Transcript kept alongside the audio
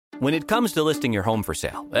When it comes to listing your home for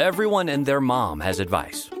sale, everyone and their mom has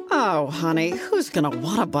advice. Oh, honey, who's gonna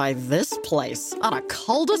want to buy this place? On a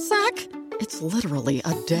cul-de-sac? It's literally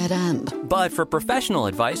a dead end. But for professional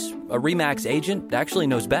advice, a RE/MAX agent actually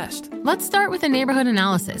knows best. Let's start with a neighborhood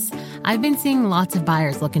analysis. I've been seeing lots of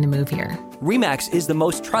buyers looking to move here. RE/MAX is the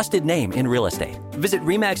most trusted name in real estate. Visit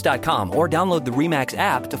RE/MAX.com or download the RE/MAX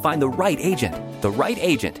app to find the right agent. The right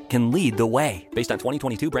agent can lead the way. Based on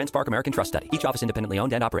 2022 BrandSpark American Trust Study. Each office independently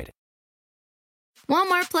owned and operated.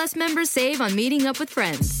 Walmart Plus members save on meeting up with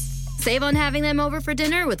friends. Save on having them over for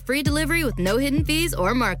dinner with free delivery with no hidden fees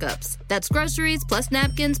or markups. That's groceries, plus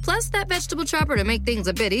napkins, plus that vegetable chopper to make things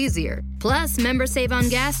a bit easier. Plus, members save on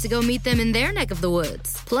gas to go meet them in their neck of the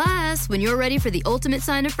woods. Plus, when you're ready for the ultimate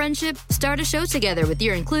sign of friendship, start a show together with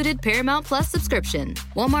your included Paramount Plus subscription.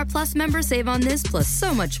 Walmart Plus members save on this plus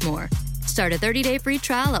so much more. Start a 30-day free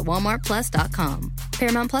trial at walmartplus.com.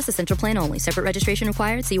 Paramount Plus Essential Plan only. Separate registration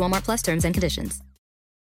required. See Walmart Plus terms and conditions.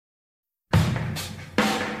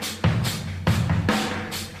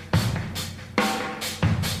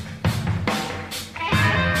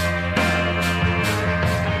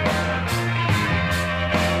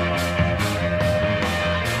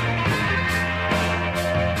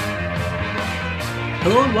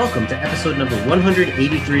 Hello and welcome to episode number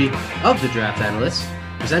 183 of The Draft Analysts,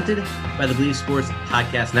 presented by the Believe Sports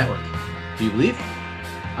Podcast Network. Do you believe?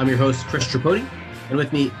 I'm your host, Chris Tripodi, and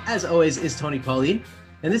with me, as always, is Tony Pauline.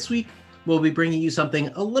 And this week, we'll be bringing you something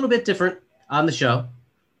a little bit different on the show.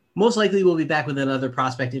 Most likely, we'll be back with another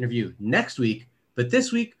prospect interview next week, but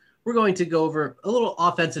this week, we're going to go over a little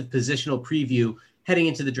offensive positional preview heading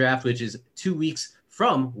into the draft, which is 2 weeks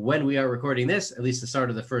from when we are recording this, at least the start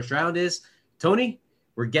of the first round is. Tony,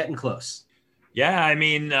 we're getting close. Yeah, I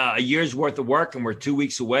mean, a year's worth of work, and we're 2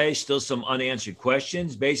 weeks away. Still some unanswered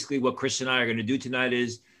questions. Basically, what Chris and I are going to do tonight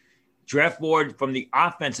is draft board from the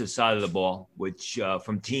offensive side of the ball, which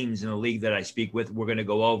from teams in the league that I speak with, we're going to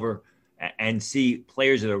go over and see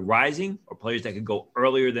players that are rising or players that could go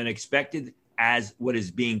earlier than expected as what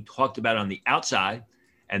is being talked about on the outside,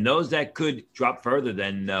 and those that could drop further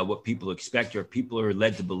than what people expect or people are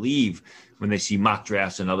led to believe when they see mock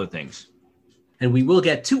drafts and other things. And we will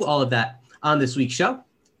get to all of that on this week's show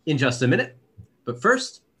in just a minute. But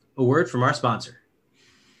first, a word from our sponsor.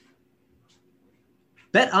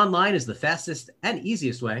 BetOnline is the fastest and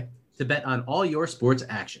easiest way to bet on all your sports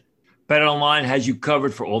action. BetOnline has you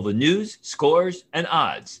covered for all the news, scores, and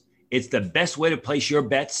odds. It's the best way to place your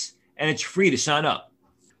bets, and it's free to sign up.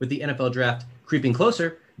 With the NFL draft creeping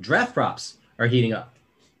closer, draft props are heating up.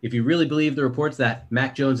 If you really believe the reports that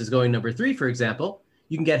Mac Jones is going number 3, for example,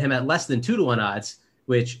 you can get him at less than 2-1 odds,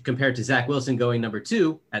 which compared to Zach Wilson going number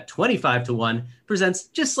 2 at 25-1 presents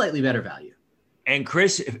just slightly better value. And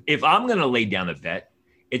Chris, if I'm going to lay down a bet,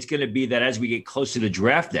 it's going to be that as we get closer to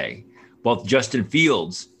draft day, both Justin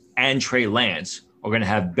Fields and Trey Lance are going to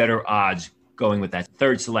have better odds going with that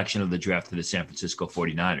third selection of the draft to the San Francisco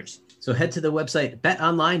 49ers. So head to the website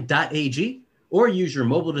betonline.ag or use your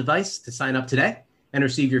mobile device to sign up today and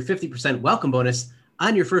receive your 50% welcome bonus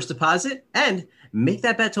on your first deposit, and make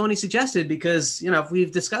that bet Tony suggested because,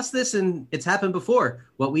 we've discussed this and it's happened before.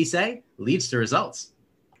 What we say leads to results.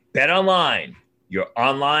 BetOnline, your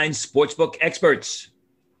online sportsbook experts.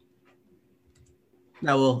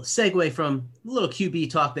 Now we'll segue from a little QB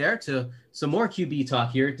talk there to some more QB talk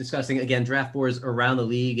here, discussing, again, draft boards around the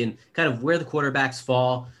league and kind of where the quarterbacks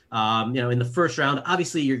fall. In the first round,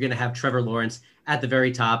 obviously you're going to have Trevor Lawrence at the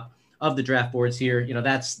very top of the draft boards here.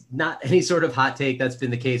 That's not any sort of hot take. That's been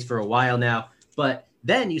the case for a while now. But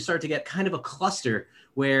then you start to get kind of a cluster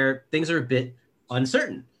where things are a bit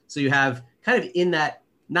uncertain. So you have kind of in that,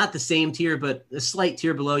 not the same tier, but a slight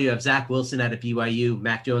tier below, you have Zach Wilson out of BYU,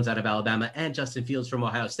 Mac Jones out of Alabama, and Justin Fields from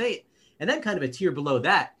Ohio State. And then kind of a tier below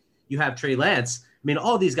that, you have Trey Lance. I mean,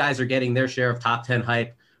 all these guys are getting their share of top 10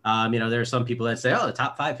 hype. There are some people that say, the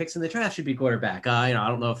top 5 picks in the draft should be quarterback. I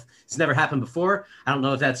don't know if it's never happened before. I don't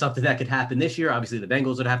know if that's something that could happen this year. Obviously, the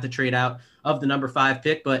Bengals would have to trade out of the number 5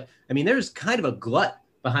 pick. But, there's kind of a glut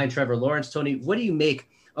behind Trevor Lawrence. Tony, what do you make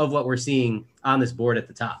of what we're seeing on this board at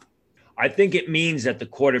the top? I think it means that the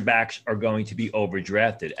quarterbacks are going to be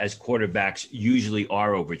overdrafted, as quarterbacks usually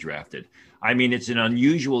are overdrafted. It's an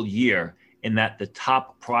unusual year in that the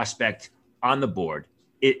top prospect on the board,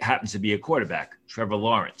 it happens to be a quarterback, Trevor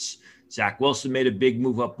Lawrence. Zach Wilson made a big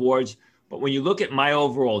move up boards. But when you look at my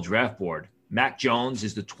overall draft board, Mac Jones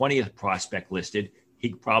is the 20th prospect listed.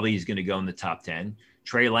 He probably is going to go in the top 10.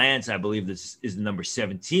 Trey Lance, I believe this is the number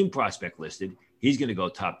 17 prospect listed. He's going to go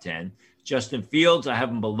top 10. Justin Fields, I have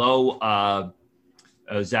him below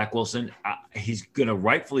Zach Wilson. He's going to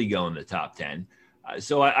rightfully go in the top 10.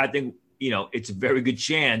 So I think, it's a very good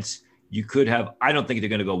chance you could have. I don't think they're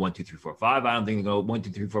going to go 1, 2, 3, 4, 5. I don't think they're going to go 1, 2,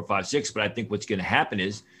 3, 4, 5, 6. But I think what's going to happen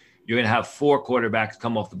is you're going to have 4 quarterbacks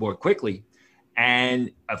come off the board quickly,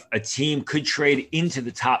 and a team could trade into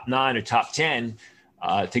the top 9 or top 10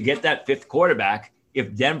 to get that 5th quarterback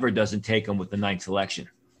if Denver doesn't take them with the 9th selection.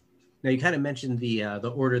 Now, you kind of mentioned the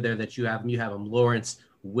order there that you have. You have them Lawrence,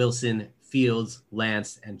 Wilson, Fields,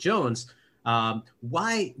 Lance, and Jones.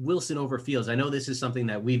 Why Wilson over Fields? I know this is something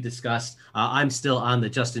that we've discussed. I'm still on the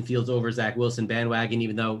Justin Fields over Zach Wilson bandwagon,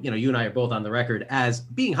 even though, you and I are both on the record as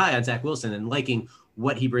being high on Zach Wilson and liking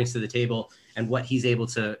what he brings to the table and what he's able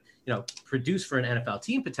to, produce for an NFL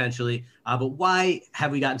team potentially. But why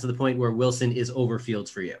have we gotten to the point where Wilson is over Fields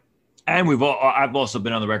for you? And I've also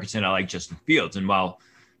been on the record saying I like Justin Fields. And while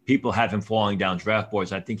people have him falling down draft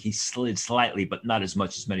boards, I think he slid slightly, but not as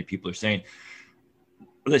much as many people are saying.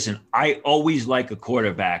 Listen, I always like a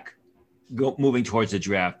quarterback moving towards the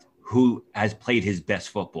draft who has played his best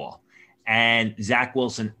football. And Zach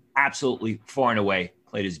Wilson absolutely far and away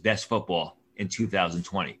played his best football in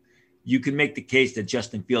 2020. You can make the case that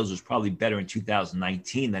Justin Fields was probably better in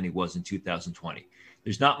 2019 than he was in 2020.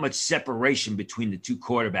 There's not much separation between the two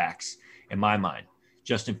quarterbacks in my mind.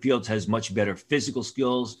 Justin Fields has much better physical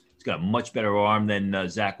skills. He's got a much better arm than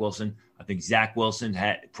Zach Wilson. I think Zach Wilson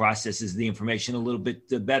processes the information a little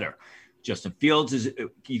bit better. Justin Fields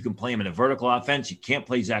you can play him in a vertical offense. You can't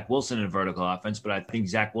play Zach Wilson in a vertical offense, but I think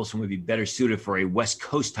Zach Wilson would be better suited for a West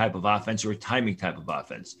Coast type of offense or a timing type of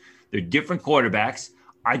offense. They're different quarterbacks.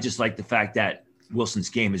 I just like the fact that Wilson's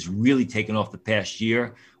game has really taken off the past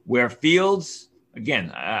year, where Fields,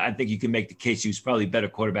 again, I think you can make the case he was probably a better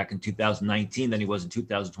quarterback in 2019 than he was in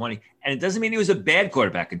 2020. And it doesn't mean he was a bad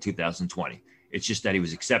quarterback in 2020. It's just that he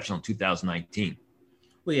was exceptional in 2019.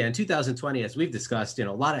 Well, yeah, in 2020, as we've discussed,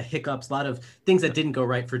 a lot of hiccups, a lot of things that didn't go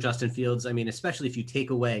right for Justin Fields. I mean, especially if you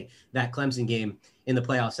take away that Clemson game in the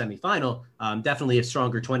playoff semifinal, definitely a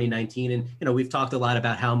stronger 2019. And, we've talked a lot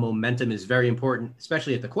about how momentum is very important,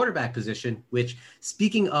 especially at the quarterback position, which,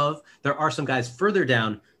 speaking of, there are some guys further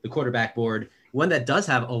down the quarterback board. One that does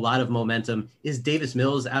have a lot of momentum is Davis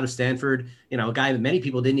Mills out of Stanford, a guy that many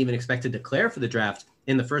people didn't even expect to declare for the draft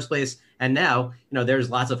in the first place. And now,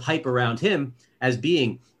 there's lots of hype around him as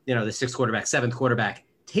being, the 6th quarterback, 7th quarterback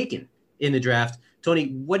taken in the draft. Tony,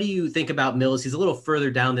 what do you think about Mills? He's a little further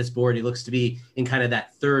down this board. He looks to be in kind of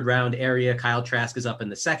that 3rd round area. Kyle Trask is up in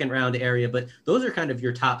the 2nd round area, but those are kind of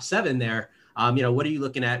your top 7 there. What are you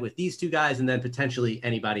looking at with these two guys and then potentially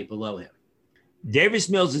anybody below him? Davis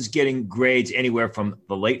Mills is getting grades anywhere from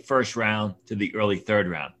the late 1st round to the early 3rd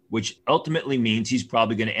round, which ultimately means he's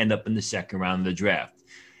probably going to end up in the 2nd round of the draft.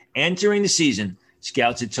 Entering the season,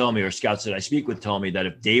 scouts that I speak with told me that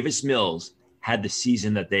if Davis Mills had the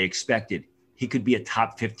season that they expected, he could be a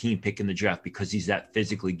top 15 pick in the draft because he's that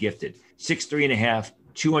physically gifted. 6'3.5",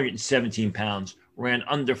 217 pounds, ran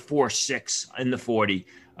under 4.6 in the 40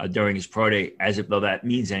 during his pro day, as if though that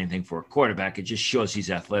means anything for a quarterback. It just shows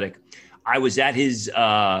he's athletic. I was at his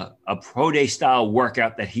a pro day style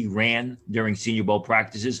workout that he ran during Senior Bowl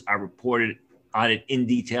practices. I reported on it in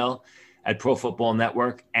detail at Pro Football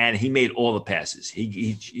Network, and he made all the passes.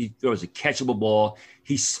 He throws a catchable ball.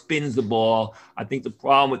 He spins the ball. I think the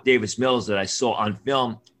problem with Davis Mills that I saw on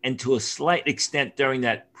film, and to a slight extent during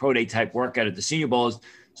that pro day type workout at the Senior Bowl, is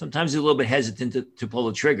sometimes he's a little bit hesitant to pull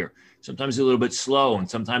the trigger. Sometimes he's a little bit slow, and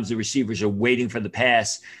sometimes the receivers are waiting for the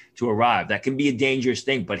pass to arrive. That can be a dangerous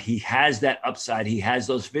thing, but he has that upside. He has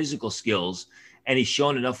those physical skills, and he's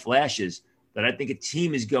shown enough flashes that I think a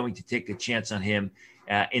team is going to take a chance on him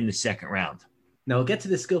in the 2nd round. Now we'll get to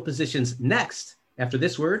the skill positions next after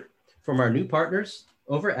this word from our new partners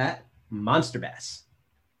over at Monster Bass.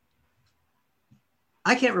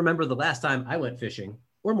 I can't remember the last time I went fishing,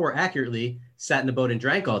 or more accurately, sat in a boat and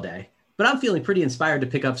drank all day, but I'm feeling pretty inspired to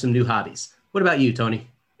pick up some new hobbies. What about you, Tony?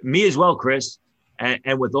 Me as well, Chris.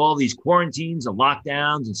 And with all these quarantines and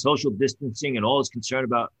lockdowns and social distancing and all this concern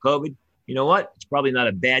about COVID, you know what? It's probably not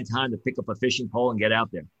a bad time to pick up a fishing pole and get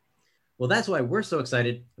out there. Well, that's why we're so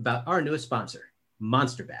excited about our newest sponsor,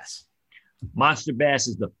 Monster Bass. Monster Bass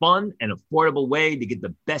is the fun and affordable way to get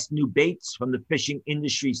the best new baits from the fishing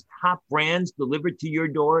industry's top brands delivered to your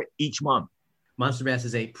door each month. Monster Bass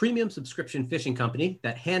is a premium subscription fishing company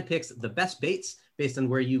that handpicks the best baits based on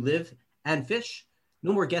where you live and fish.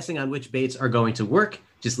 No more guessing on which baits are going to work.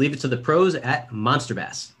 Just leave it to the pros at Monster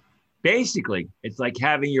Bass. Basically, it's like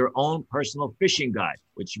having your own personal fishing guide,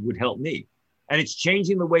 which would help me. And it's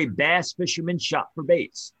changing the way bass fishermen shop for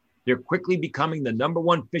baits. They're quickly becoming the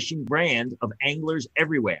 #1 fishing brand of anglers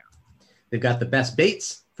everywhere. They've got the best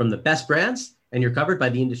baits from the best brands, and you're covered by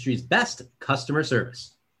the industry's best customer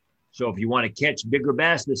service. So if you want to catch bigger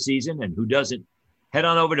bass this season, and who doesn't, head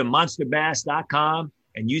on over to monsterbass.com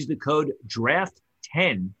and use the code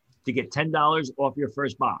DRAFT10 to get $10 off your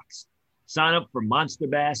first box. Sign up for Monster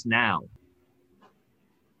Bass now.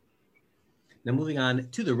 Now moving on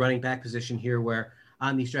to the running back position here, where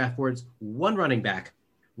on these draft boards, one running back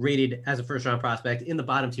rated as a first-round prospect in the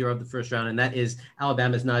bottom tier of the first round, and that is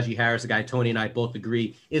Alabama's Najee Harris, a guy Tony and I both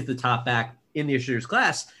agree is the top back in this year's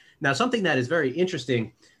class. Now, something that is very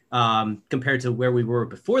interesting compared to where we were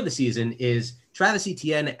before the season is Travis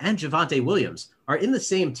Etienne and Javonte Williams are in the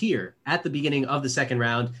same tier at the beginning of the second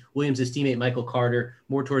round. Williams' teammate Michael Carter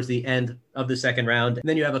more towards the end of the second round. And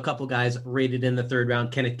then you have a couple guys rated in the third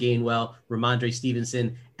round, Kenneth Gainwell, Ramondre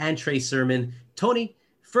Stevenson, and Trey Sermon. Tony,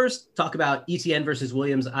 first talk about Etienne versus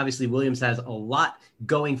Williams. Obviously, Williams has a lot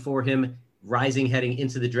going for him, rising heading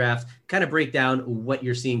into the draft. Kind of break down what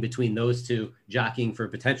you're seeing between those two jockeying for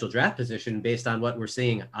potential draft position based on what we're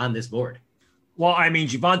seeing on this board. Well, I mean,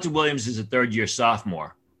 Javonte Williams is a third-year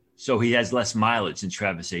sophomore, so he has less mileage than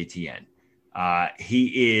Travis Etienne.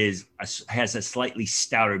 He has a slightly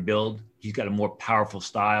stouter build. He's got a more powerful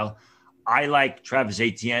style. I like Travis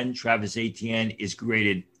Etienne. Travis Etienne is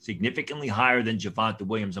graded significantly higher than Javonte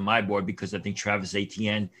Williams on my board because I think Travis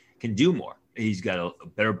Etienne can do more. He's got a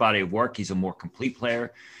better body of work. He's a more complete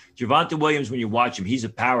player. Javonte Williams, when you watch him, he's a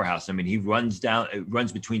powerhouse. I mean, he runs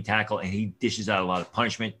between tackle, and he dishes out a lot of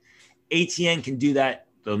punishment. Etienne can do that,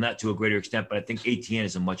 though not to a greater extent, but I think Etienne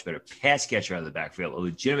is a much better pass catcher out of the backfield, a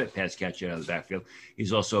legitimate pass catcher out of the backfield.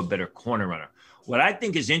 He's also a better corner runner. What I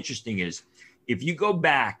think is interesting is if you go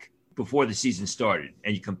back before the season started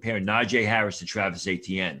and you compare Najee Harris to Travis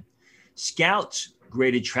Etienne, scouts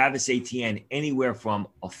graded Travis Etienne anywhere from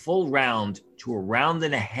a full round to a round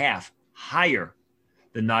and a half higher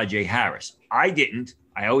than Najee Harris. I didn't.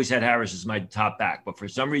 I always had Harris as my top back, but for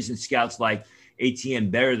some reason, scouts like Etienne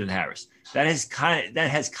better than Harris. That has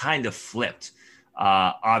kind of flipped.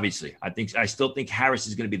 Obviously, I still think Harris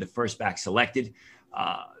is going to be the first back selected.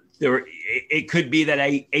 It could be that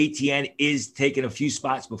Etienne is taking a few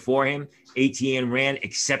spots before him. Etienne ran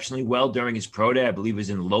exceptionally well during his pro day. I believe he was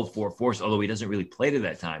in the low 4.4s, although he doesn't really play to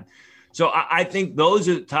that time. So I think those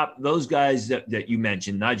are those guys that you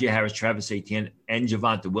mentioned, Najee Harris, Travis Etienne, and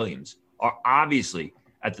Javonte Williams, are obviously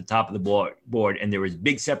at the top of the board, and there is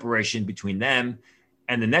big separation between them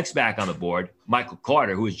and the next back on the board, Michael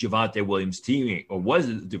Carter, who is Javonte Williams' teammate, or was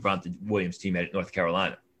Javonte Williams' teammate at North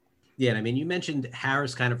Carolina. Yeah, and I mean, you mentioned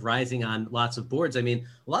Harris kind of rising on lots of boards. I mean,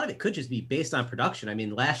 a lot of it could just be based on production. I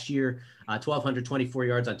mean, last year, 1,224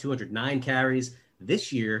 yards on 209 carries.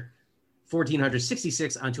 This year,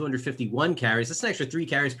 1,466 on 251 carries. That's an extra 3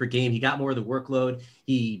 carries per game. He got more of the workload.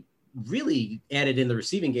 He really added in the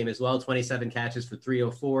receiving game as well, 27 catches for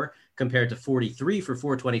 304 compared to 43 for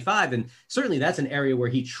 425. And certainly that's an area where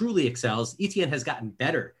he truly excels. Etienne has gotten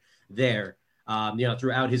better there.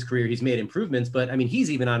 Throughout his career, he's made improvements, but I mean, he's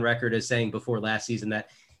even on record as saying before last season that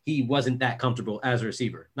he wasn't that comfortable as a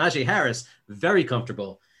receiver. Najee Harris, very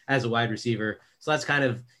comfortable as a wide receiver. So that's kind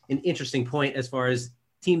of an interesting point as far as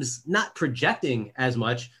teams not projecting as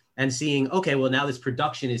much and seeing, okay, well, now this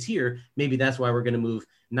production is here. Maybe that's why we're going to move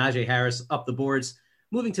Najee Harris up the boards.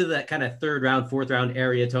 Moving to that kind of third round, fourth round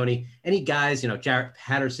area, Tony, any guys, Jarrett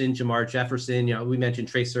Patterson, Jamar Jefferson, we mentioned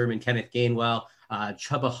Trey Sermon, Kenneth Gainwell,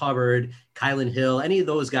 Chuba Hubbard, Kylan Hill, any of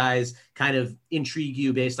those guys kind of intrigue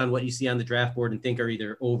you based on what you see on the draft board and think are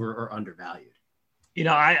either over or undervalued?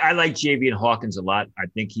 I like Javian Hawkins a lot. I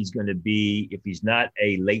think he's going to be, if he's not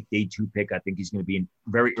a late day 2 pick, I think he's going to be a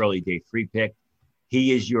very early day 3 pick.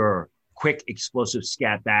 He is your quick, explosive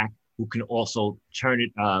scat back who can also turn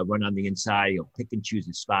it, run on the inside. He'll pick and choose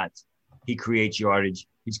his spots. He creates yardage.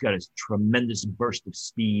 He's got a tremendous burst of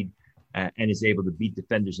speed and is able to beat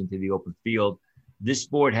defenders into the open field. This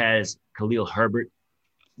board has Khalil Herbert,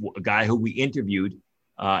 a guy who we interviewed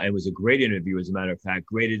and was a great interview, as a matter of fact,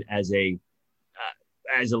 graded as a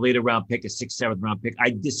later round pick, a 6th, 7th round pick.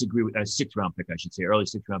 I disagree with a 6th round pick, I should say, early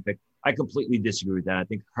 6th round pick. I completely disagree with that. I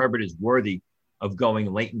think Herbert is worthy of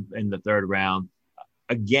going late in the 3rd round.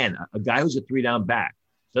 Again, a guy who's a 3-down back.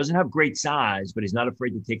 Doesn't have great size, but he's not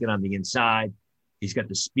afraid to take it on the inside. He's got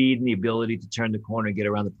the speed and the ability to turn the corner and get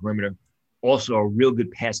around the perimeter. Also a real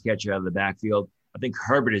good pass catcher out of the backfield. I think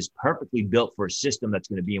Herbert is perfectly built for a system that's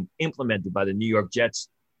going to be implemented by the New York Jets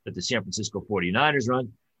that the San Francisco 49ers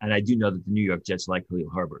run. And I do know that the New York Jets like Khalil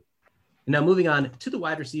Herbert. Now moving on to the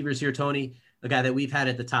wide receivers here, Tony, a guy that we've had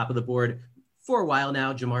at the top of the board for a while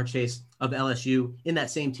now, Jamar Chase of LSU. In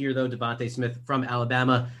that same tier, though, Devontae Smith from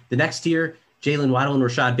Alabama. The next tier, Jalen Waddle and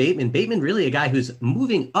Rashad Bateman. Bateman really a guy who's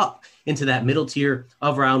moving up into that middle tier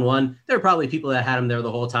of round one. There are probably people that had him there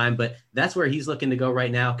the whole time, but that's where he's looking to go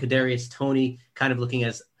right now. Kadarius Toney kind of looking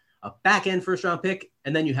as a back end first round pick.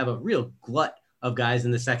 And then you have a real glut of guys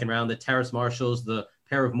in the second round, the Terrace Marshalls, the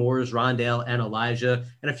pair of Moores, Rondale and Elijah,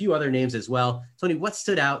 and a few other names as well. Tony, what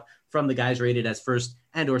stood out from the guys rated as first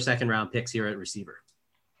and or second round picks here at receiver?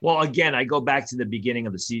 Well, again, I go back to the beginning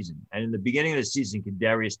of the season. And in the beginning of the season,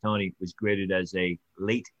 Kadarius Toney was graded as a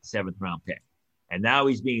late seventh round pick. And now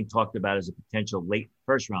he's being talked about as a potential late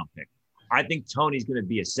first round pick. I think Toney's going to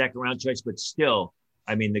be a second round choice, but still,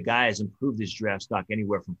 I mean, the guy has improved his draft stock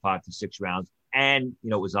anywhere from 5 to 6 rounds. And,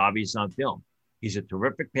 it was obvious on film. He's a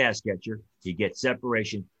terrific pass catcher. He gets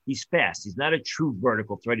separation. He's fast. He's not a true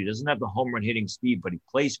vertical threat. He doesn't have the home run hitting speed, but he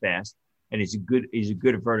plays fast. And he's a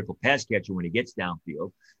good vertical pass catcher when he gets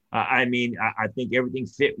downfield. I think everything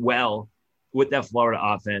fit well with that Florida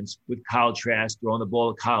offense, with Kyle Trask throwing the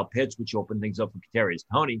ball to Kyle Pitts, which opened things up for Kadarius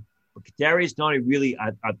Toney. But Kadarius Toney really,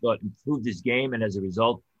 I thought, improved his game, and as a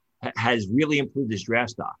result, has really improved his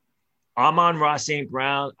draft stock. Amon-Ra St.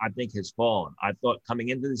 Brown, I think, has fallen. I thought coming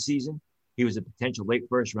into the season, he was a potential late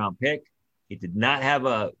first-round pick. He did not have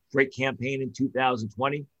a great campaign in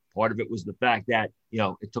 2020. Part of it was the fact that,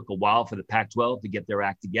 it took a while for the Pac-12 to get their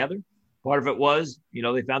act together. Part of it was,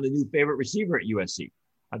 they found a new favorite receiver at USC.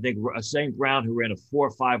 I think St. Brown, who ran a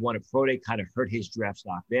 4.51 at Pro Day, kind of hurt his draft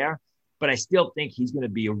stock there. But I still think he's going to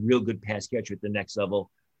be a real good pass catcher at the next level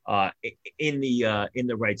in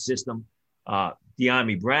the right system.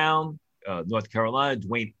 De'Ami Brown, North Carolina,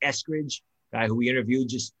 Dwayne Eskridge, guy who we interviewed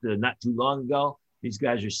just not too long ago. These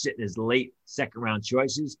guys are sitting as late second-round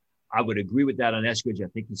choices. I would agree with that on Eskridge. I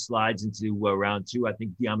think he slides into round 2. I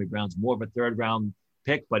think De'Ami Brown's more of a third-round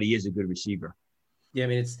pick, but he is a good receiver. Yeah, I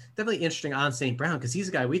mean, it's definitely interesting on St. Brown because he's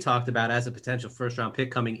a guy we talked about as a potential first-round pick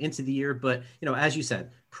coming into the year. But, as you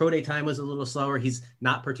said, pro day time was a little slower. He's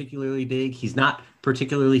not particularly big. He's not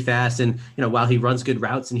particularly fast. And, while he runs good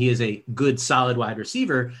routes and he is a good, solid wide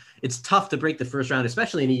receiver, it's tough to break the first round,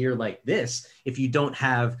 especially in a year like this, if you don't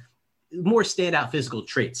have more standout physical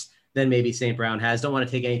traits than maybe St. Brown has. Don't want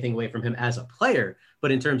to take anything away from him as a player, but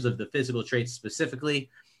in terms of the physical traits specifically,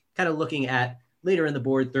 kind of looking at later in the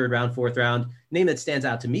board, third round, fourth round, name that stands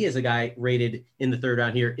out to me as a guy rated in the third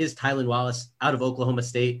round here is Tylan Wallace out of Oklahoma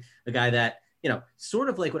State, a guy that, sort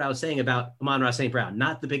of like what I was saying about Amon-Ra St. Brown,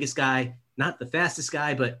 not the biggest guy, not the fastest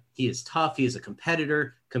guy, but he is tough. He is a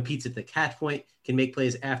competitor, competes at the catch point, can make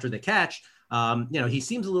plays after the catch. He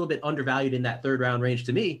seems a little bit undervalued in that third round range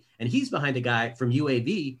to me, and he's behind a guy from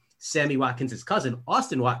UAB, Sammy Watkins' cousin,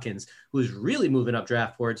 Austin Watkins, who is really moving up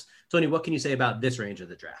draft boards. Tony, what can you say about this range of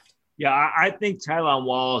the draft? Yeah, I think Tylan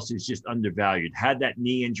Wallace is just undervalued. Had that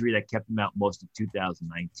knee injury that kept him out most of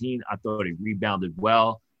 2019. I thought he rebounded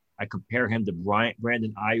well. I compare him to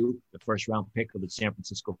Brandon Ayuk, the first-round pick of the San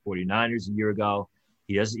Francisco 49ers a year ago.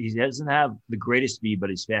 He doesn't have the greatest speed,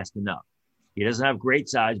 but he's fast enough. He doesn't have great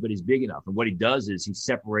size, but he's big enough. And what he does is he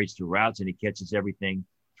separates the routes and he catches everything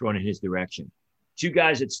thrown in his direction. Two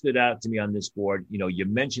guys that stood out to me on this board, you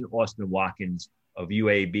mentioned Austin Watkins of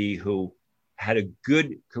UAB, who had a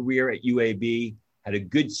good career at UAB, had a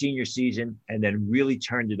good senior season, and then really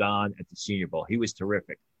turned it on at the Senior Bowl. He was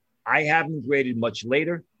terrific. I have him graded much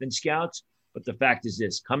later than scouts, but the fact is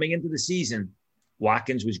this. Coming into the season,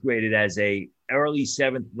 Watkins was graded as a early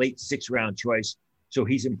 7th, late 6th round choice, so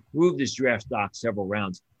he's improved his draft stock several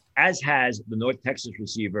rounds, as has the North Texas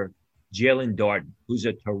receiver, Jalen Darden, who's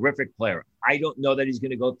a terrific player. I don't know that he's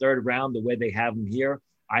going to go third round the way they have him here.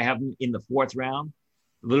 I have him in the 4th round,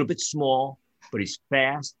 a little bit small, but he's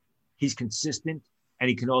fast, he's consistent, and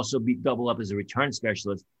he can also double up as a return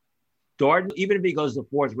specialist. Darden, even if he goes to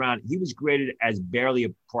the 4th round, he was graded as barely a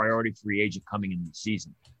priority free agent coming into the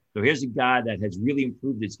season. So here's a guy that has really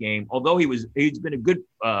improved his game, although he's been a good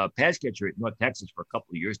pass catcher at North Texas for a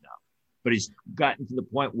couple of years now. But he's gotten to the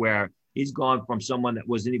point where he's gone from someone that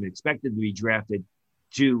wasn't even expected to be drafted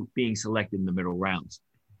to being selected in the middle rounds.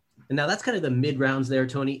 And now that's kind of the mid rounds there,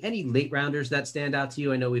 Tony. Any late rounders that stand out to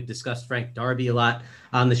you? I know we've discussed Frank Darby a lot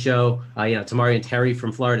on the show. Tamarian Terry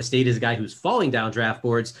from Florida State is a guy who's falling down draft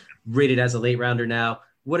boards, rated as a late rounder now.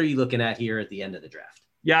 What are you looking at here at the end of the draft?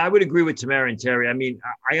 Yeah, I would agree with Tamarian Terry. I mean,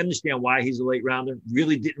 I understand why he's a late rounder.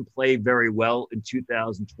 Really didn't play very well in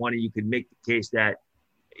 2020. You could make the case that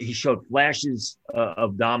he showed flashes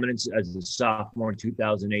of dominance as a sophomore in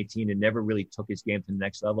 2018 and never really took his game to the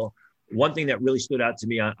next level. One thing that really stood out to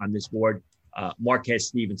me on this board, Marquez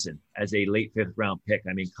Stevenson as a late 5th round pick.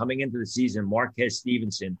 I mean, coming into the season, Marquez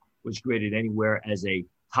Stevenson was graded anywhere as a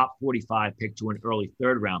top 45 pick to an early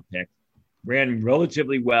 3rd round pick. Ran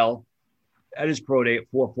relatively well at his pro day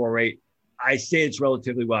at 4.48. I say it's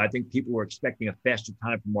relatively well. I think people were expecting a faster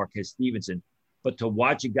time from Marquez Stevenson, but to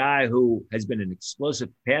watch a guy who has been an explosive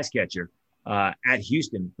pass catcher at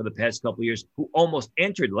Houston for the past couple of years, who almost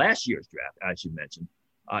entered last year's draft, I should mention,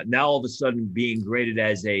 now all of a sudden being graded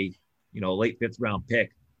as a late 5th round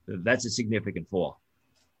pick, that's a significant fall.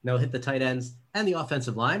 Now we'll hit the tight ends and the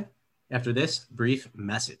offensive line after this brief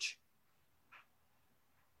message.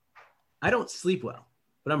 I don't sleep well,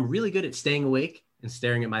 but I'm really good at staying awake and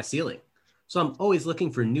staring at my ceiling. So I'm always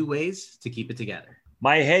looking for new ways to keep it together.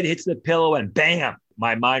 My head hits the pillow and bam,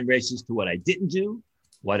 my mind races to what I didn't do,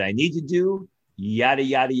 what I need to do, yada,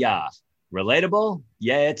 yada, yada. Relatable?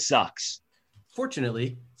 Yeah, it sucks.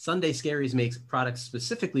 Fortunately, Sunday Scaries makes products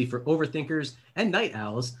specifically for overthinkers and night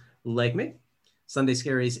owls like me. Sunday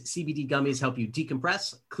Scaries CBD gummies help you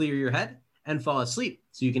decompress, clear your head, and fall asleep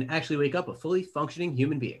so you can actually wake up a fully functioning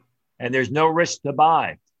human being. And there's no risk to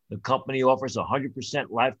buy. The company offers a 100%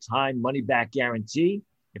 lifetime money-back guarantee.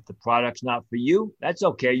 If the product's not for you, that's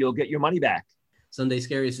okay. You'll get your money back. Sunday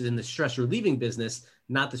Scaries is in the stress-relieving business,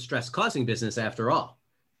 not the stress-causing business after all.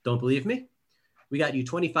 Don't believe me? We got you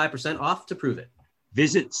 25% off to prove it.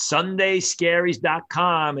 Visit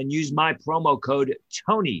sundayscaries.com and use my promo code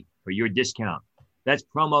TONY for your discount. That's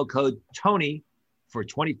promo code TONY for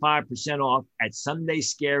 25% off at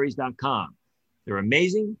sundayscaries.com. They're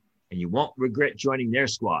amazing, and you won't regret joining their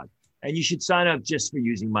squad. And you should sign up just for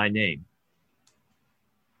using my name.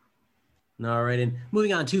 All right, and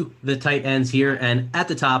moving on to the tight ends here. And at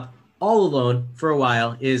the top, all alone for a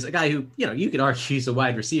while, is a guy who, you could argue he's a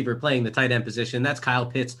wide receiver playing the tight end position. That's Kyle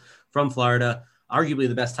Pitts from Florida, arguably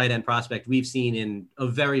the best tight end prospect we've seen in a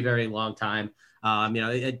very, very long time.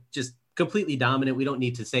 Just completely dominant. We don't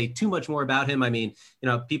need to say too much more about him. I mean,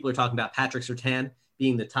 people are talking about Patrick Surtain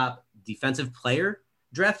being the top defensive player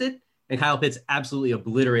drafted, and Kyle Pitts absolutely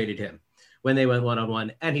obliterated him when they went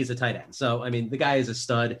one-on-one, and he's a tight end. So, I mean, the guy is a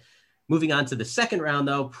stud. Moving on to the second round,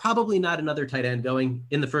 though, probably not another tight end going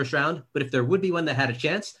in the first round, but if there would be one that had a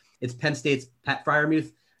chance, it's Penn State's Pat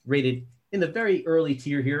Freiermuth, rated in the very early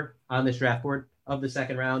tier here on this draft board of the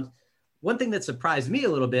second round. One thing that surprised me a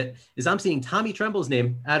little bit is I'm seeing Tommy Tremble's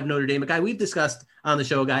name out of Notre Dame, a guy we've discussed on the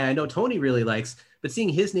show, a guy I know Tony really likes, but seeing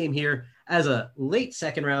his name here as a late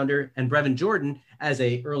second rounder and Brevin Jordan as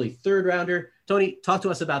a early third rounder. Tony, talk to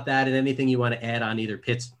us about that and anything you want to add on either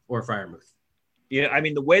Pitts or Freiermuth. Yeah, I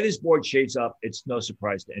mean, the way this board shapes up, it's no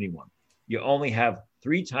surprise to anyone. You only have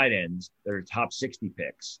 3 tight ends that are top 60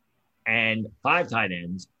 picks and 5 tight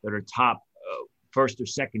ends that are top first or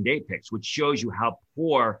second day picks, which shows you how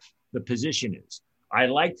poor the position is. I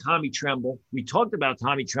like Tommy Tremble. We talked about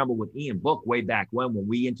Tommy Tremble with Ian Book way back when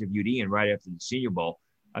we interviewed Ian right after the Senior Bowl,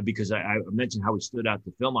 because I mentioned how he stood out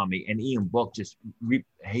to film on me, and Ian Book just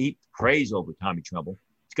heaped praise over Tommy Tremble.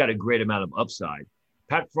 He's got a great amount of upside.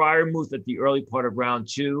 Pat Freiermuth at the early part of round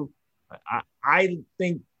 2. I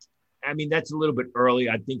think, that's a little bit early.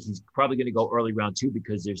 I think he's probably going to go early round 2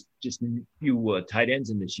 because there's just a few tight ends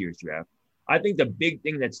in this year's draft. I think the big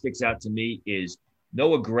thing that sticks out to me is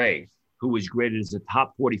Noah Gray, who was graded as a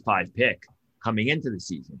top 45 pick coming into the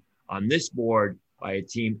season. On this board by a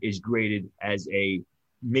team is graded as a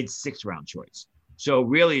mid-6th round choice. So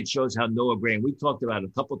really it shows how Noah Gray, and we talked about it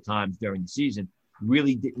a couple of times during the season,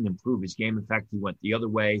 really didn't improve his game. In fact, he went the other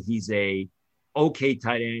way. He's a okay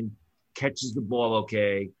tight end, catches the ball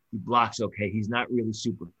okay, he blocks okay. He's not really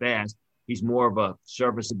super fast. He's more of a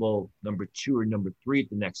serviceable number 2 or number 3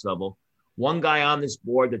 at the next level. One guy on this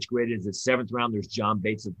board that's graded as a 7th round, there's John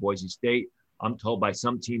Bates of Boise State. I'm told by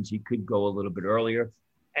some teams he could go a little bit earlier.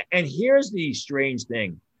 And here's the strange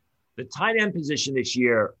thing. The tight end position this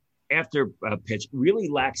year after Pitts really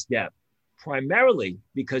lacks depth, primarily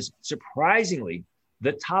because, surprisingly,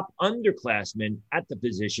 the top underclassmen at the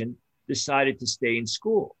position decided to stay in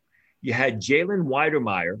school. You had Jalen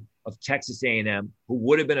Weidermeyer of Texas A&M, who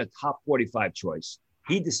would have been a top 45 choice.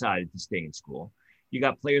 He decided to stay in school. You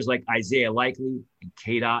got players like Isaiah Likely and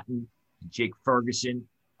Cade Otton and Jake Ferguson.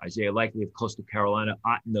 Isaiah Likely of Coastal Carolina,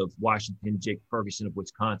 Otton of Washington, Jake Ferguson of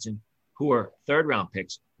Wisconsin, who are 3rd-round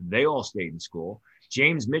picks. They all stayed in school.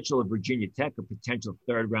 James Mitchell of Virginia Tech, a potential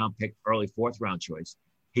 3rd-round pick, early 4th-round choice.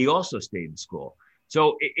 He also stayed in school.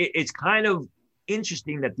 So it's kind of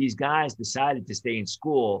interesting that these guys decided to stay in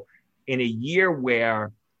school in a year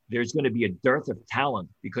where there's going to be a dearth of talent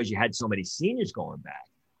because you had so many seniors going back,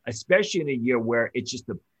 especially in a year where it's just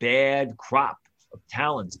a bad crop of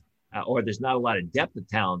talent, or there's not a lot of depth of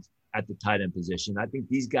talent at the tight end position. I think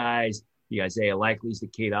these guys, the Isaiah Likely's, the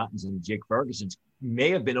Cade Ottons, and the Jake Fergusons,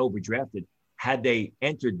 may have been overdrafted had they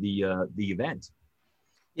entered the event.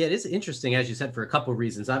 Yeah, it is interesting, as you said, for a couple of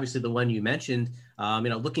reasons. Obviously, the one you mentioned,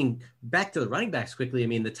 looking back to the running backs quickly, I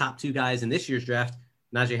mean, the top two guys in this year's draft,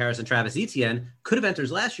 Najee Harris and Travis Etienne, could have entered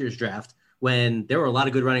last year's draft when there were a lot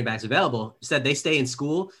of good running backs available. Instead, they stay in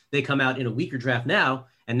school. They come out in a weaker draft now,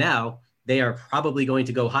 and now they are probably going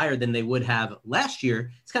to go higher than they would have last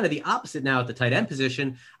year. It's kind of the opposite now at the tight end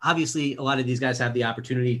position. Obviously, a lot of these guys have the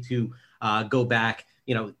opportunity to go back,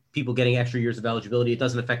 people getting extra years of eligibility. It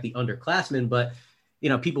doesn't affect the underclassmen, but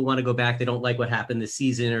people want to go back. They don't like what happened this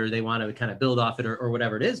season, or they want to kind of build off it or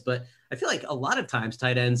whatever it is. But I feel like a lot of times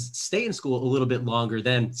tight ends stay in school a little bit longer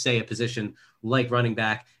than, say, a position like running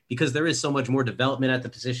back, because there is so much more development at the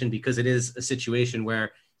position, because it is a situation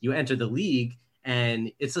where you enter the league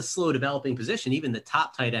and it's a slow developing position. Even the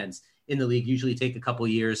top tight ends in the league usually take a couple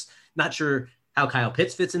years. Not sure how Kyle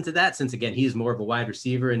Pitts fits into that, since, again, he's more of a wide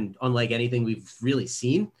receiver and unlike anything we've really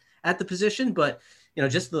seen at the position. But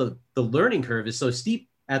just the learning curve is so steep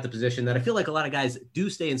at the position that I feel like a lot of guys do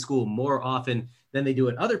stay in school more often than they do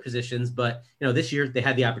at other positions. But, this year they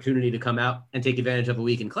had the opportunity to come out and take advantage of a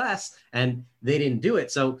week in class, and they didn't do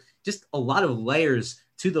it. So just a lot of layers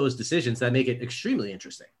to those decisions that make it extremely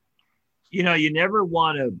interesting. You never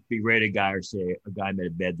want to berate a guy or say a guy made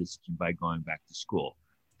a bad decision by going back to school.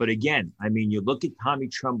 But again, I mean, you look at Tommy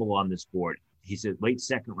Tremble on this board. He's a late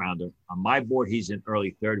second rounder. On my board, he's an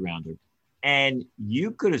early third rounder. And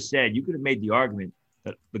you could have made the argument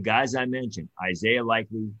that the guys I mentioned, Isaiah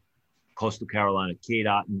Likely, Coastal Carolina, Cade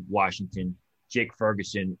Otton, Washington, Jake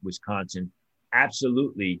Ferguson, Wisconsin,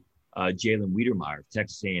 absolutely Jalen Wiedemeyer,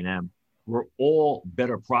 Texas A&M, were all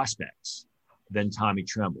better prospects than Tommy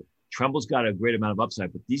Tremble. Tremble's got a great amount of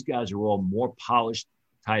upside, but these guys are all more polished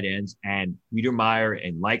tight ends, and Wiedemeyer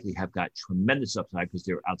and Likely have got tremendous upside because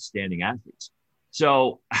they're outstanding athletes.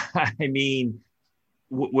 So, I mean,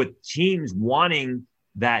 with teams wanting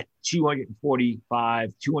that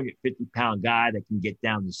 245, 250-pound guy that can get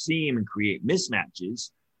down the seam and create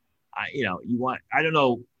mismatches, I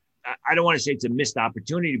don't want to say it's a missed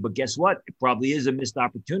opportunity, but guess what? It probably is a missed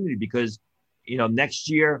opportunity because, next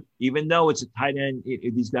year, even though it's a tight end,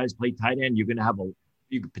 if these guys play tight end, you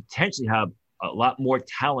could potentially have a lot more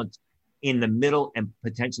talent in the middle and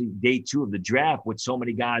potentially day two of the draft with so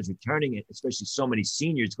many guys returning it, especially so many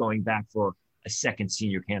seniors going back for a second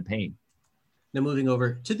senior campaign. Now moving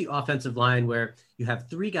over to the offensive line, where you have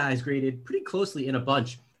three guys graded pretty closely in a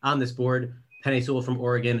bunch on this board. Penei Sewell from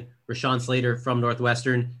Oregon, Rashawn Slater from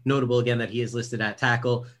Northwestern. Notable again that he is listed at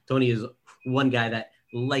tackle. Tony is one guy that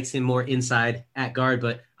likes him more inside at guard,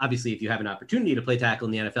 but obviously if you have an opportunity to play tackle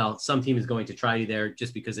in the NFL, some team is going to try you there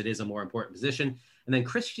just because it is a more important position. And then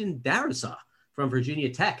Christian Darrisaw from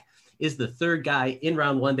Virginia Tech is the third guy in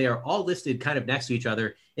round one. They are all listed kind of next to each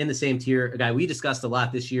other in the same tier. A guy we discussed a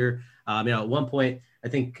lot this year. At one point, I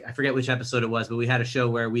forget which episode it was, but we had a show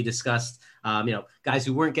where we discussed, guys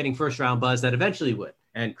who weren't getting first round buzz that eventually would.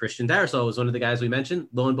 And Christian Darrisaw was one of the guys we mentioned.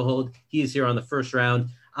 Lo and behold, he is here on the first round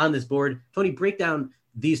on this board. Tony, break down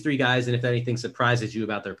these three guys and if anything surprises you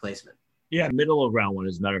about their placement. Yeah, middle of round one,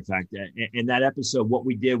 as a matter of fact. In that episode, what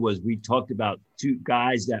we did was we talked about two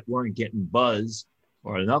guys that weren't getting buzz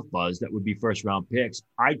or enough buzz that would be first round picks.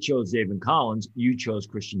 I chose Zaven Collins. You chose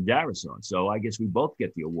Christian Darrisaw. So I guess we both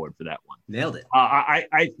get the award for that one. Nailed it.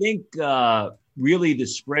 I think really the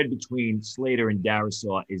spread between Slater and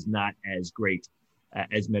Darrisaw is not as great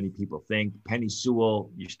as many people think. Penei Sewell,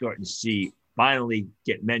 you're starting to see finally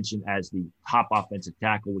get mentioned as the top offensive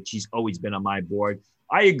tackle, which he's always been on my board.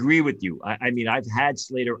 I agree with you. I mean, I've had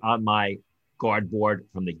Slater on my guard board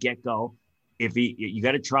from the get-go. If you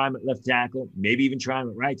got to try him at left tackle, maybe even try him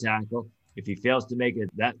at right tackle. If he fails to make it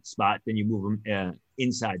that spot, then you move him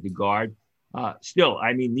inside the guard. Still,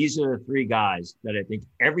 I mean, these are the three guys that I think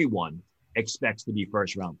everyone expects to be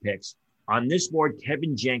first-round picks. On this board,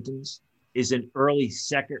 Kevin Jenkins is an early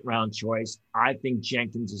second-round choice. I think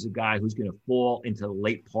Jenkins is a guy who's going to fall into the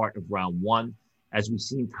late part of round one. As we've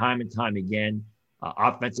seen time and time again,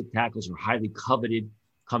 offensive tackles are highly coveted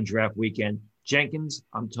come draft weekend. Jenkins,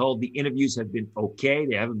 I'm told the interviews have been okay.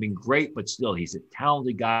 They haven't been great, but still, he's a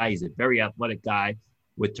talented guy. He's a very athletic guy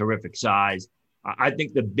with terrific size. I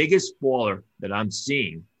think the biggest faller that I'm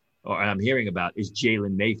seeing or I'm hearing about is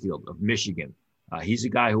Jalen Mayfield of Michigan. He's a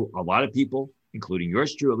guy who a lot of people, including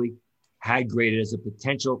yours truly, had graded as a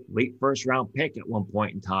potential late first-round pick at one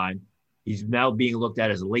point in time. He's now being looked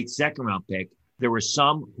at as a late second-round pick. There were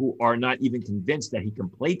some who are not even convinced that he can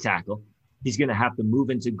play tackle. He's going to have to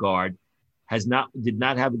move into guard. Did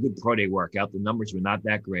not have a good pro day workout. The numbers were not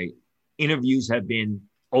that great. Interviews have been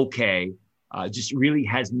okay. Just really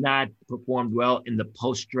has not performed well in the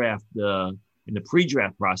post-draft, in the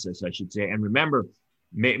pre-draft process, I should say. And remember,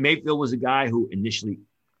 Mayfield was a guy who initially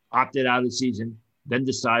opted out of the season, then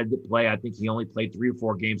decided to play. I think he only played 3 or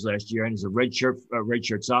 4 games last year, and he's a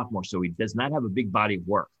redshirt sophomore, so he does not have a big body of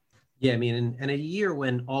work. Yeah, I mean, in a year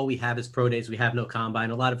when all we have is pro days, we have no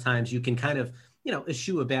combine, a lot of times you can kind of,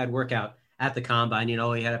 eschew a bad workout at the combine, he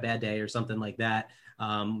had a bad day or something like that.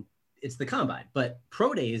 It's the combine, but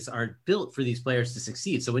pro days are built for these players to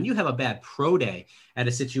succeed. So when you have a bad pro day at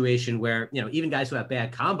a situation where, even guys who have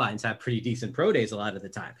bad combines have pretty decent pro days a lot of the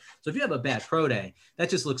time. So if you have a bad pro day, that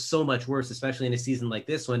just looks so much worse, especially in a season like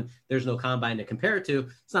this when there's no combine to compare it to.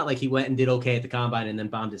 It's not like he went and did okay at the combine and then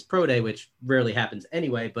bombed his pro day, which rarely happens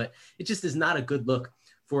anyway, but it just is not a good look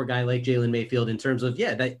for a guy like Jalen Mayfield in terms of,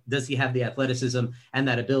 does he have the athleticism and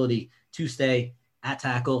that ability to stay at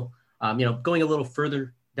tackle? Going a little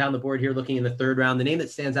further down the board here, looking in the third round, the name that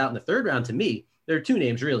stands out in the third round to me, there are 2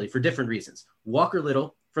 names really for different reasons. Walker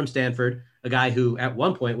Little from Stanford, a guy who at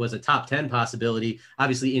one point was a top 10 possibility.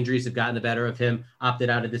 Obviously injuries have gotten the better of him, opted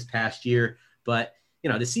out of this past year, but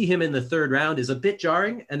to see him in the third round is a bit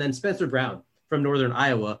jarring. And then Spencer Brown from Northern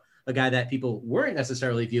Iowa, a guy that people weren't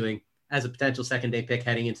necessarily viewing as a potential second-day pick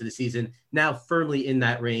heading into the season, now firmly in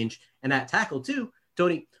that range. And at tackle too,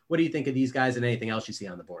 Tony, what do you think of these guys and anything else you see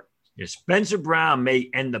on the board? Yeah, Spencer Brown may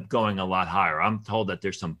end up going a lot higher. I'm told that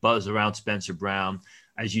there's some buzz around Spencer Brown.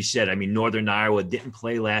 As you said, Northern Iowa didn't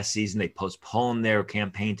play last season. They postponed their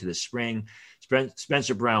campaign to the spring.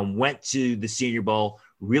 Spencer Brown went to the Senior Bowl,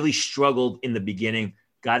 really struggled in the beginning,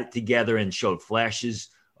 got it together and showed flashes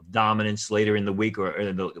of dominance later in the week or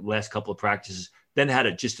in the last couple of practices, then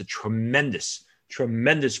had just a tremendous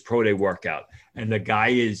pro day workout. And the guy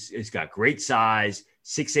is got great size,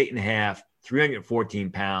 6'8.5", 314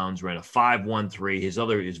 pounds, ran a 5.13. His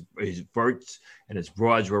verts and his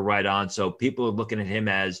broads were right on. So people are looking at him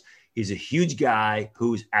as he's a huge guy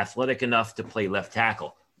who's athletic enough to play left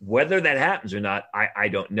tackle. Whether that happens or not, I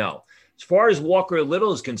don't know. As far as Walker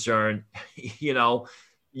Little is concerned,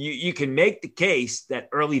 you can make the case that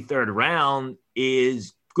early third round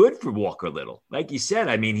is good for Walker Little. Like you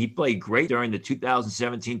said, he played great during the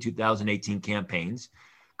 2017-2018 campaigns.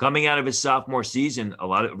 Coming out of his sophomore season, a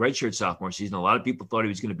lot of redshirt sophomore season, a lot of people thought he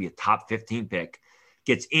was going to be a top 15 pick.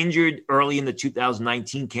 Gets injured early in the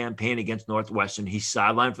 2019 campaign against Northwestern. He's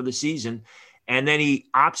sidelined for the season. And then he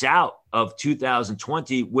opts out of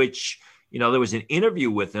 2020, which, there was an interview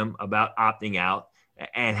with him about opting out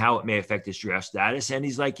and how it may affect his draft status. And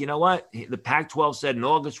he's like, you know what? The Pac-12 said in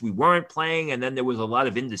August we weren't playing, and then there was a lot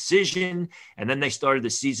of indecision, and then they started the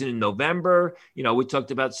season in November. We talked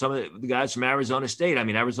about some of the guys from Arizona State.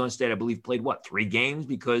 Arizona State, I believe, played, 3 games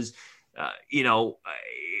because,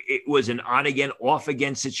 it was an on-again,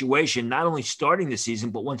 off-again situation, not only starting the season,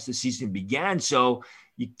 but once the season began. So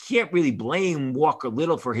you can't really blame Walker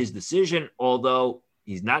Little for his decision, although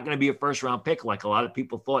he's not going to be a first-round pick like a lot of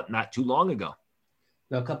people thought not too long ago.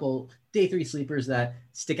 Now, a couple day 3 sleepers that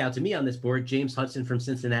stick out to me on this board, James Hudson from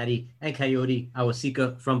Cincinnati and Coyote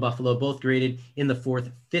Awosika from Buffalo, both graded in the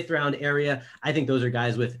 4th, 5th round area. I think those are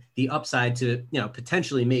guys with the upside to,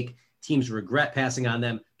 potentially make teams regret passing on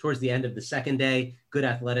them towards the end of the second day. Good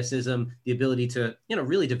athleticism, the ability to,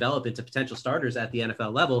 really develop into potential starters at the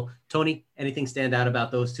NFL level. Tony, anything stand out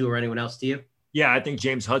about those two or anyone else to you? Yeah, I think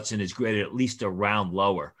James Hudson is graded at least a round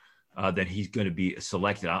lower than he's going to be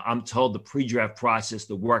selected. I'm told the pre-draft process,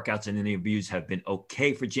 the workouts and interviews have been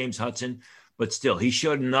okay for James Hudson, but still, he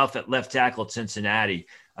showed enough at left tackle at Cincinnati,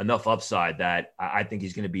 enough upside that I think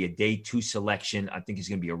he's going to be a day 2 selection. I think he's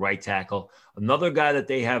going to be a right tackle. Another guy that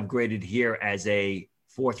they have graded here as a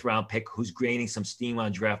 4th round pick who's gaining some steam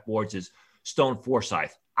on draft boards is Stone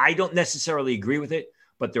Forsythe. I don't necessarily agree with it,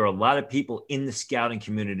 but there are a lot of people in the scouting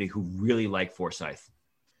community who really like Forsythe.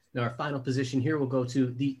 Now, our final position here will go to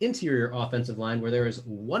the interior offensive line, where there is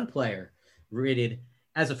one player rated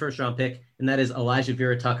as a first-round pick, and that is Elijah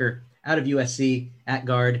Vera-Tucker out of USC at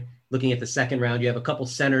guard. Looking at the 2nd round, you have a couple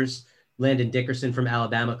centers, Landon Dickerson from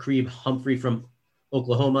Alabama, Kareem Humphrey from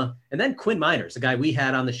Oklahoma, and then Quinn Miners, a guy we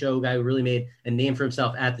had on the show, a guy who really made a name for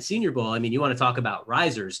himself at the Senior Bowl. You want to talk about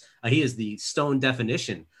risers. He is the stone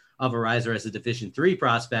definition of a riser as a Division III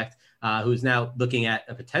prospect, who's now looking at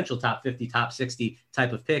a potential top 50, top 60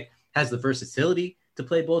 type of pick, has the versatility to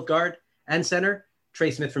play both guard and center.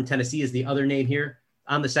 Trey Smith from Tennessee is the other name here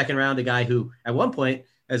on the 2nd round, a guy who at one point,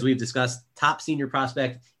 as we've discussed, top senior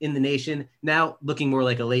prospect in the nation, now looking more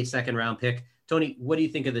like a late 2nd round pick. Tony, what do you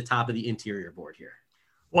think of the top of the interior board here?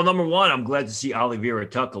 Well, number one, I'm glad to see Olivier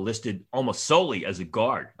Tucker listed almost solely as a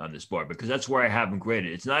guard on this board, because that's where I have him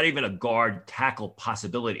graded. It's not even a guard tackle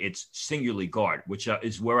possibility. It's singularly guard, which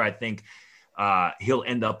is where I think he'll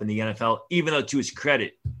end up in the NFL, even though to his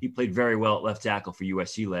credit, he played very well at left tackle for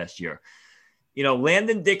USC last year.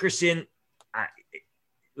 Landon Dickerson,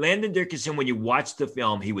 Landon Dickerson, when you watch the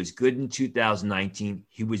film, he was good in 2019.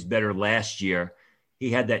 He was better last year. He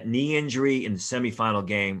had that knee injury in the semifinal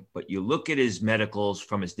game, but you look at his medicals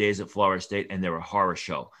from his days at Florida State, and they're a horror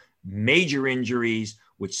show. Major injuries,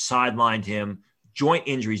 which sidelined him, joint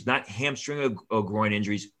injuries, not hamstring or groin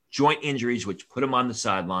injuries, joint injuries, which put him on the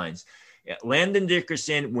sidelines. Landon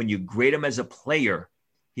Dickerson, when you grade him as a player,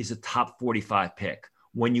 he's a top 45 pick.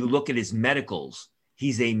 When you look at his medicals,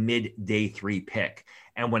 he's a mid-day 3 pick.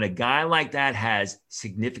 And when a guy like that has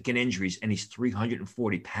significant injuries and he's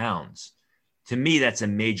 340 pounds, to me, that's a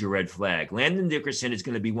major red flag. Landon Dickerson is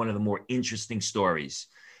going to be one of the more interesting stories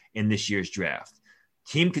in this year's draft.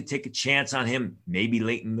 Team could take a chance on him, maybe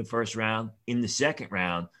late in the first round, in the second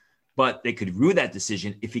round, but they could rue that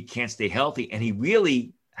decision if he can't stay healthy. And he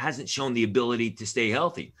really hasn't shown the ability to stay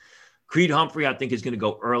healthy. Creed Humphrey, I think, is going to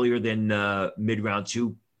go earlier than mid-round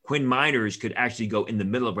 2. Quinn Miners could actually go in the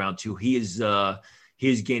middle of round 2. He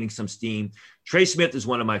is gaining some steam. Trey Smith is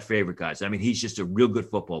one of my favorite guys. I mean, he's just a real good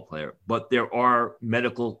football player, but there are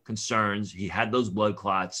medical concerns. He had those blood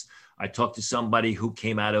clots. I talked to somebody who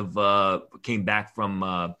came back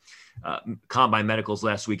from Combine Medicals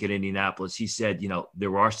last week at Indianapolis. He said,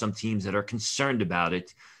 there are some teams that are concerned about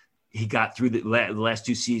it. He got through the last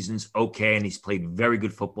 2 seasons okay, and he's played very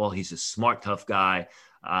good football. He's a smart, tough guy.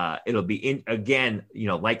 It'll be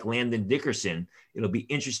like Landon Dickerson, it'll be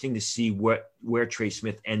interesting to see where Trey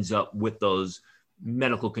Smith ends up with those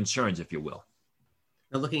medical concerns, if you will.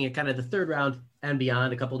 Now, looking at kind of the third round and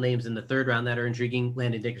beyond, a couple names in the third round that are intriguing.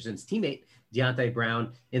 Landon Dickerson's teammate, Deontay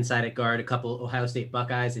Brown, inside at guard, a couple Ohio State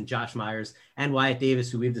Buckeyes, and Josh Myers and Wyatt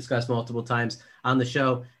Davis, who we've discussed multiple times on the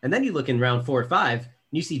show. And then you look in round 4 or 5, and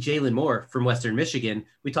you see Jalen Moore from Western Michigan.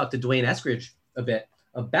 We talked to Dwayne Eskridge a bit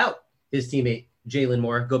about his teammate, Jalen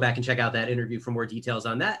Moore. Go back and check out that interview for more details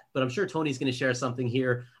on that. But I'm sure Tony's going to share something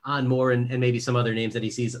here on Moore and maybe some other names that he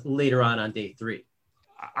sees later on day 3.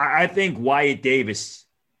 I think Wyatt Davis,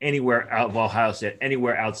 anywhere out of Ohio State,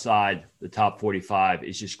 anywhere outside the top 45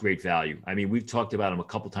 is just great value. I mean, we've talked about him a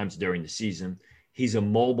couple times during the season. He's a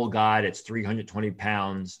mobile guy that's 320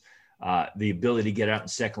 pounds, the ability to get out in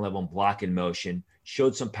second level and block in motion,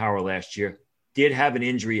 showed some power last year, did have an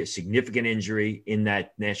injury, a significant injury in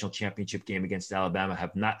that national championship game against Alabama.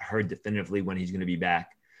 Have not heard definitively when he's going to be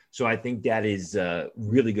back. So I think that is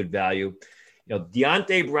really good value.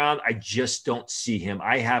 Deontay Brown, I just don't see him.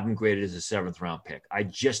 I have him graded as a 7th round pick. I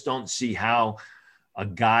just don't see how a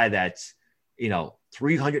guy that's,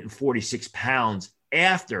 346 pounds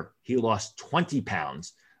after he lost 20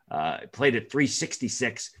 pounds, played at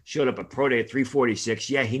 366, showed up at Pro Day at 346.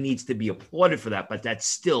 Yeah, he needs to be applauded for that, but that's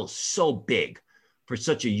still so big for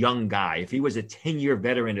such a young guy. If he was a 10-year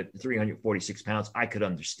veteran at 346 pounds, I could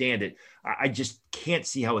understand it. I just can't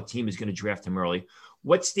see how a team is going to draft him early.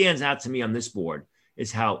 What stands out to me on this board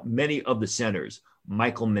is how many of the centers,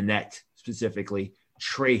 Michael Minette specifically,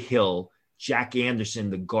 Trey Hill, Jack Anderson,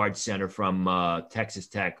 the guard center from Texas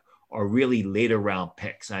Tech, are really later round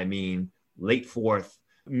picks. I mean, late 4th,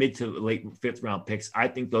 mid to late 5th round picks. I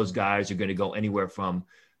think those guys are going to go anywhere from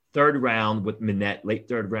 3rd round with Minette, late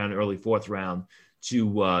 3rd round, early 4th round,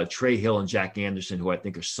 to Trey Hill and Jack Anderson, who I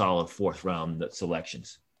think are solid 4th round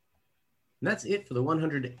selections. And that's it for the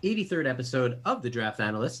 183rd episode of The Draft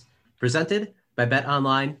Analyst, presented by Bet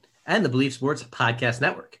Online and the Believe Sports Podcast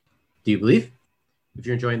Network. Do you believe? If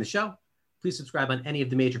you're enjoying the show, please subscribe on any of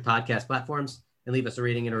the major podcast platforms and leave us a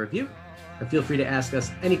rating and a review. And feel free to ask us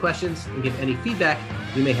any questions and give any feedback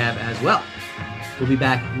you may have as well. We'll be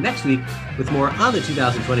back next week with more on the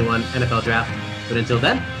 2021 NFL Draft. But until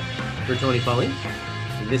then, for Tony Pauline,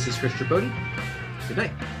 this is Chris Tripodi. Good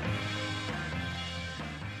night.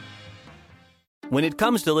 When it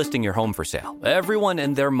comes to listing your home for sale, everyone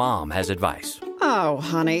and their mom has advice. Oh,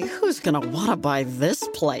 honey, who's going to want to buy this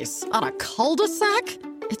place? On a cul-de-sac?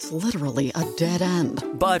 It's literally a dead end.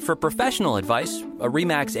 But for professional advice, a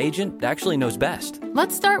RE/MAX agent actually knows best.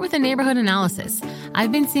 Let's start with a neighborhood analysis.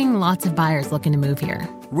 I've been seeing lots of buyers looking to move here.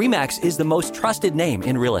 RE/MAX is the most trusted name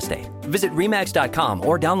in real estate. Visit RE/MAX.com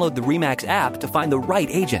or download the RE/MAX app to find the right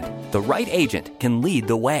agent. The right agent can lead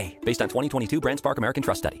the way. Based on 2022 BrandSpark American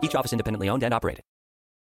Trust Study. Each office independently owned and operated.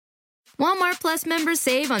 Walmart Plus members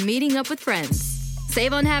save on meeting up with friends.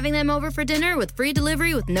 Save on having them over for dinner with free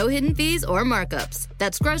delivery with no hidden fees or markups.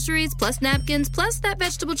 That's groceries plus napkins plus that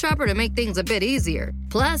vegetable chopper to make things a bit easier.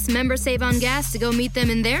 Plus, members save on gas to go meet them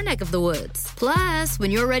in their neck of the woods. Plus, when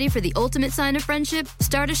you're ready for the ultimate sign of friendship,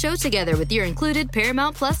 start a show together with your included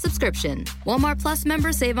Paramount Plus subscription. Walmart Plus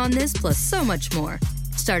members save on this plus so much more.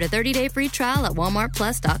 Start a 30-day free trial at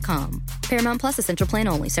walmartplus.com. Paramount Plus Essential Plan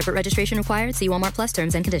only. Separate registration required. See Walmart Plus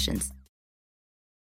terms and conditions.